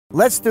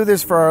Let's do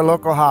this for our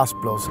local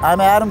hospitals. I'm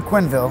Adam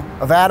Quenneville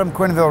of Adam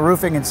Quenneville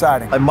Roofing and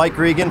Siding. I'm Mike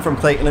Regan from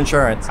Clayton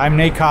Insurance. I'm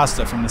Nate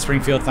Costa from the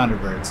Springfield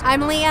Thunderbirds.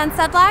 I'm Leanne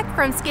Sedlak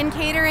from Skin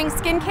Catering,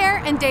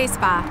 Skincare, and Day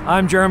Spa.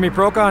 I'm Jeremy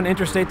Proka on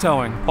Interstate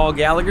Towing. Paul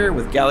Gallagher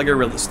with Gallagher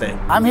Real Estate.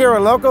 I'm here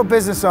with local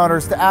business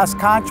owners to ask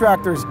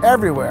contractors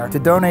everywhere to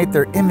donate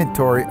their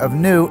inventory of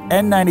new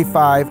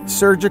N95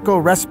 surgical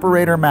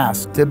respirator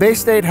masks to Bay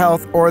State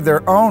Health or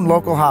their own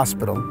local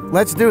hospital.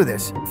 Let's do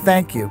this.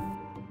 Thank you.